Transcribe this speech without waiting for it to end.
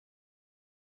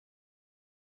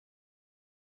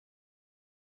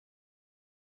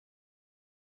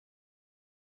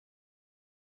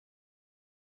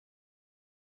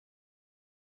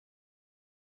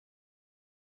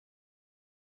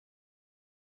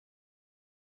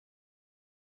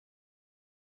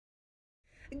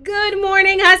Good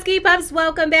morning, Husky Pups.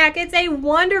 Welcome back. It's a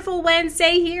wonderful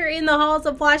Wednesday here in the halls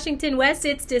of Washington West.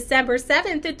 It's December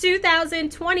 7th,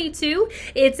 2022.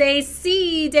 It's a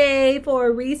C day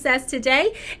for recess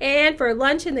today. And for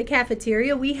lunch in the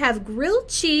cafeteria, we have grilled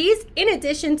cheese in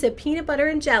addition to peanut butter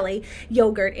and jelly,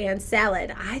 yogurt, and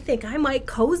salad. I think I might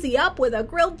cozy up with a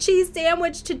grilled cheese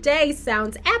sandwich today.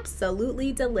 Sounds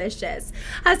absolutely delicious.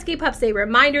 Husky Pups, a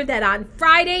reminder that on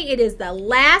Friday, it is the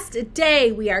last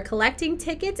day we are collecting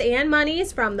tickets and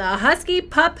monies from the Husky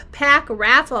Pup Pack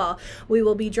raffle. We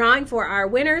will be drawing for our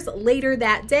winners later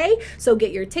that day, so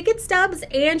get your ticket stubs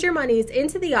and your monies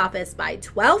into the office by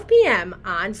 12 p.m.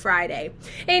 on Friday.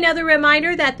 Another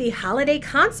reminder that the holiday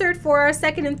concert for our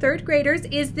second and third graders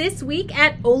is this week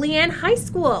at Olean High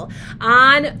School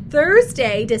on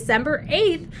Thursday, December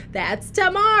 8th. That's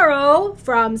tomorrow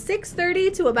from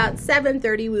 6:30 to about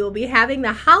 7:30. We will be having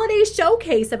the holiday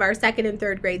showcase of our second and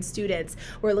third grade students.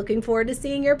 We're looking forward to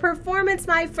seeing your performance,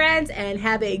 my friends, and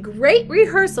have a great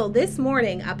rehearsal this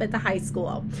morning up at the high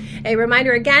school. A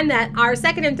reminder again that our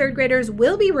second and third graders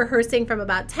will be rehearsing from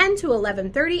about 10 to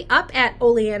 11:30 up at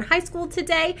Olean High School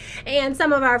today, and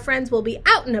some of our friends will be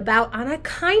out and about on a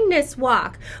kindness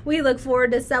walk. We look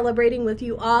forward to celebrating with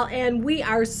you all, and we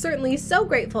are certainly so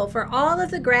grateful for all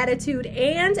of the gratitude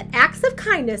and acts of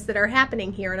kindness that are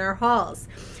happening here in our halls.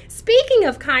 Speaking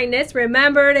of kindness,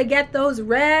 remember to get those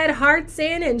red hearts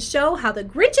in and show how the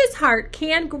Grinch's heart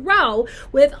can grow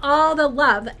with all the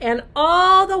love and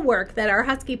all the work that our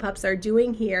Husky Pups are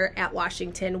doing here at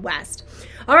Washington West.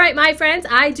 All right, my friends,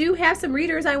 I do have some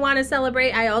readers I want to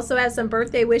celebrate. I also have some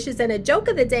birthday wishes and a joke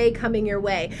of the day coming your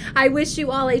way. I wish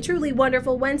you all a truly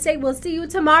wonderful Wednesday. We'll see you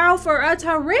tomorrow for a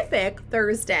terrific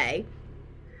Thursday.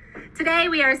 Today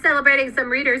we are celebrating some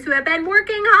readers who have been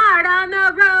working hard on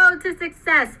the road to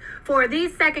success. For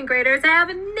these second graders have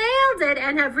nailed it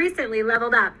and have recently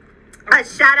leveled up. A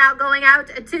shout out going out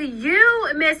to you,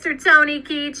 Mr. Tony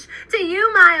Keach, to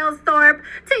you, Miles Thorpe,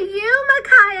 to you,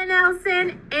 Micaiah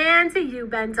Nelson, and to you,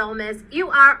 Ben Dolmas. You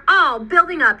are all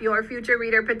building up your future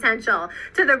reader potential.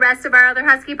 To the rest of our other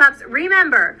Husky Pups,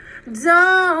 remember,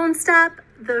 don't stop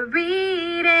the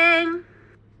reading.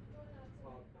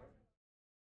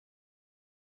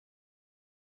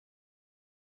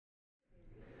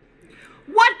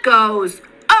 What goes?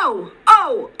 Oh,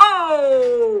 oh,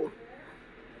 oh!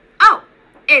 Oh,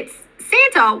 it's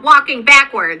Santa walking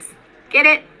backwards. Get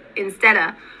it? Instead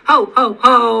of ho, ho,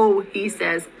 ho, he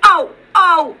says, oh,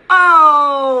 oh,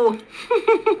 oh!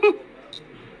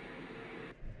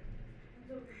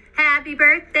 Happy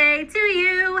birthday to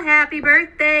you. Happy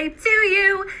birthday to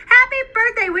you. Happy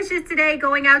birthday wishes today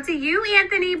going out to you,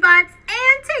 Anthony Butts,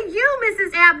 and to you,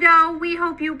 Mrs. Abdo. We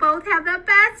hope you both have the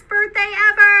best birthday